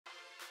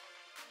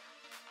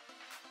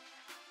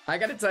I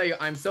got to tell you,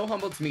 I'm so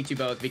humbled to meet you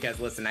both because,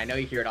 listen, I know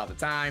you hear it all the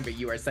time, but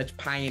you are such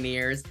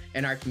pioneers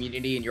in our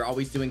community and you're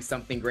always doing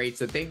something great.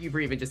 So thank you for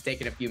even just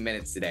taking a few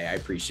minutes today. I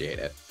appreciate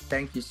it.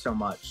 Thank you so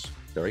much.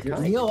 Very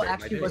kind. Neil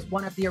actually was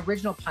one of the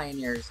original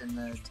pioneers in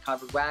the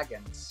covered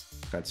wagons.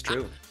 That's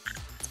true.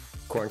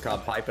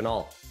 Corncob pipe and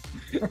all.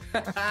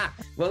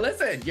 Well,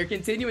 listen, you're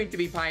continuing to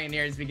be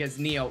pioneers because,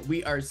 Neil,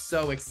 we are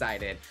so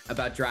excited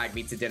about Drag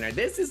Me to Dinner.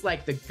 This is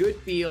like the good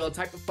feel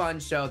type of fun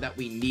show that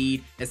we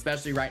need,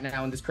 especially right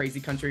now in this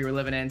crazy country we're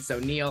living in. So,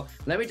 Neil,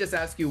 let me just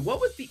ask you,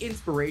 what was the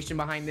inspiration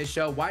behind this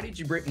show? Why did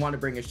you want to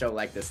bring a show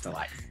like this to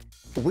life?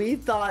 We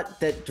thought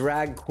that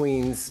drag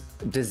queens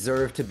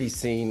deserve to be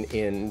seen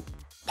in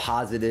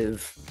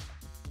positive,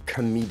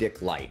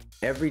 comedic light.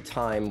 Every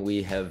time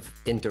we have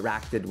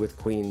interacted with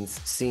queens,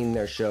 seen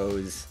their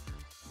shows,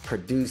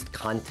 produced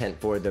content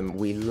for them,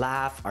 we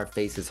laugh, our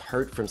faces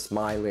hurt from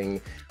smiling,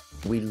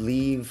 we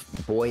leave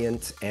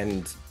buoyant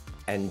and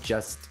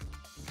just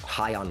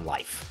high on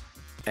life.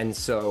 And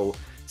so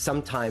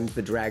sometimes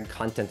the drag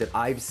content that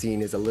I've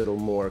seen is a little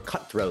more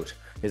cutthroat,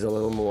 is a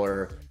little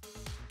more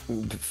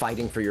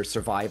fighting for your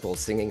survival,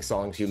 singing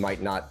songs you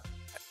might not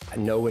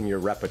know in your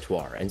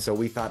repertoire. And so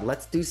we thought,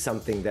 let's do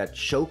something that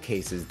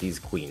showcases these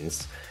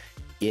queens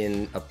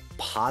in a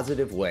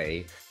positive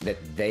way that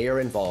they are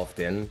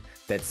involved in,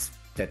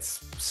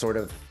 that's sort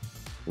of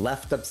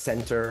left of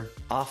center,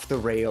 off the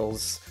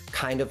rails,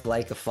 kind of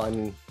like a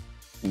fun,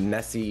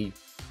 messy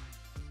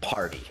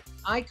party.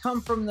 I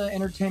come from the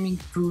entertaining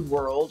food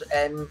world,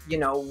 and, you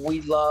know,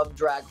 we love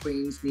drag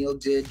queens. Neil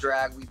did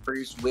drag. We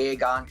produced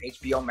Wig on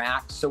HBO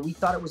Max. So we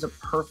thought it was a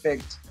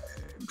perfect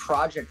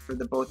project for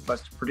the both of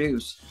us to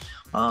produce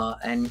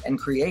and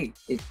create.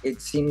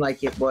 It seemed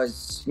like it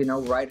was, you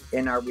know, right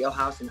in our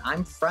wheelhouse. And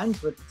I'm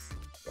friends with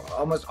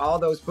almost all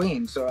those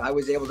queens. So I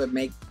was able to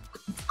make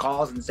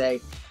calls and say,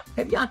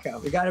 hey, Bianca,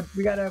 we got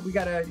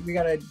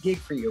a gig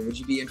for you. Would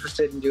you be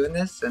interested in doing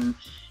this? And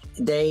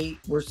they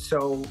were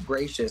so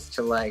gracious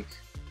to like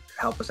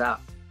help us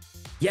out.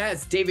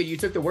 Yes, David, you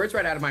took the words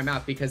right out of my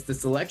mouth because the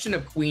selection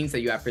of queens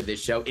that you have for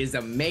this show is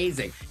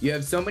amazing. You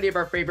have so many of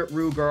our favorite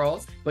Rue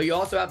girls, but you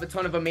also have a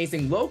ton of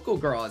amazing local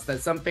girls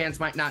that some fans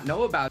might not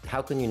know about.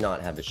 How can you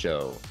not have a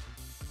show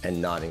and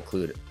not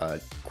include a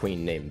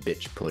queen named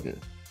Bitch Puddin'?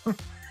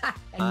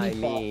 I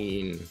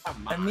mean...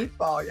 A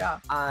meatball, yeah.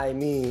 I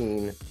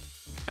mean...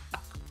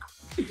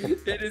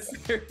 It is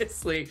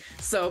seriously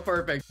so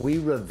perfect. We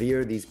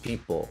revere these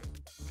people,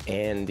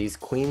 and these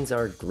queens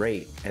are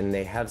great, and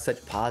they have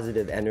such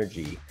positive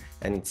energy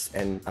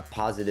and a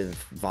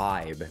positive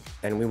vibe.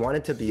 And we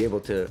wanted to be able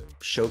to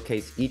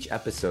showcase each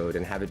episode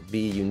and have it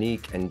be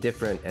unique and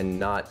different and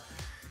not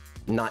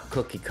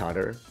cookie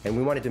cutter. And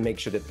we wanted to make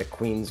sure that the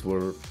queens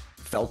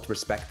felt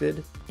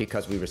respected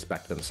because we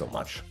respect them so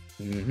much.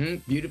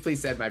 Beautifully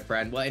said, my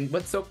friend. Well, and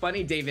what's so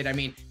funny, David, I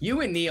mean,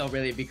 you and Neil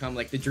really become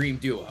like the dream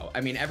duo.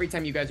 I mean, every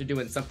time you guys are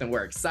doing something,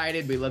 we're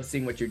excited. We love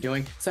seeing what you're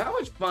doing. So how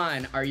much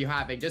fun are you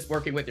having just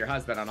working with your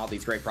husband on all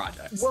these great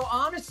projects? Well,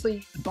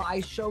 honestly,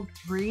 by show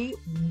 3,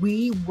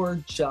 we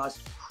were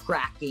just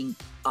cracking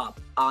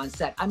up on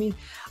set. I mean,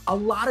 a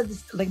lot of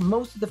this, like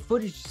most of the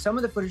footage, some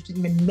of the footage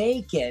didn't even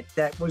make it.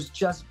 That was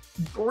just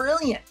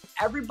brilliant.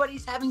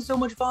 Everybody's having so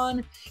much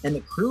fun and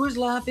the crew is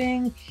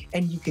laughing,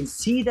 and you can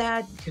see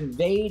that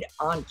conveyed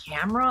on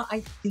camera.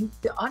 I think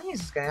the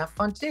audience is gonna have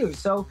fun too.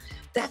 So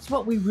that's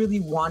what we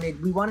really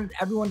wanted. We wanted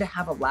everyone to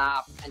have a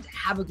laugh and to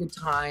have a good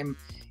time.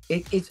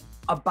 It's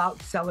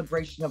about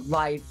celebration of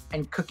life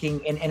and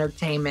cooking and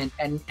entertainment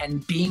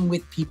and being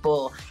with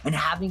people and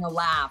having a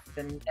laugh,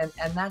 and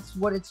that's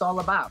what it's all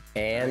about.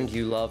 And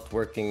you loved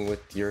working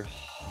with your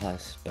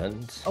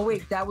husband. Oh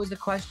wait, that was a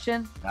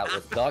question? That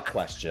was the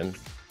question.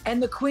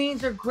 And the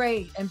queens are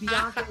great, and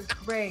Bianca is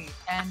great,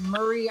 and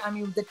Murray, I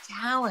mean, the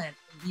talent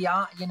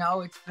beyond, you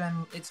know, it's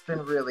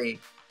been really,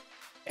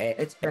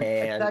 it's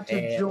such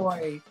a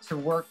joy to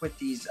work with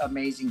these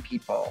amazing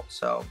people.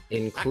 So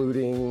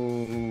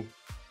including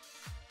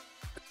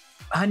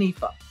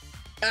Hanifa.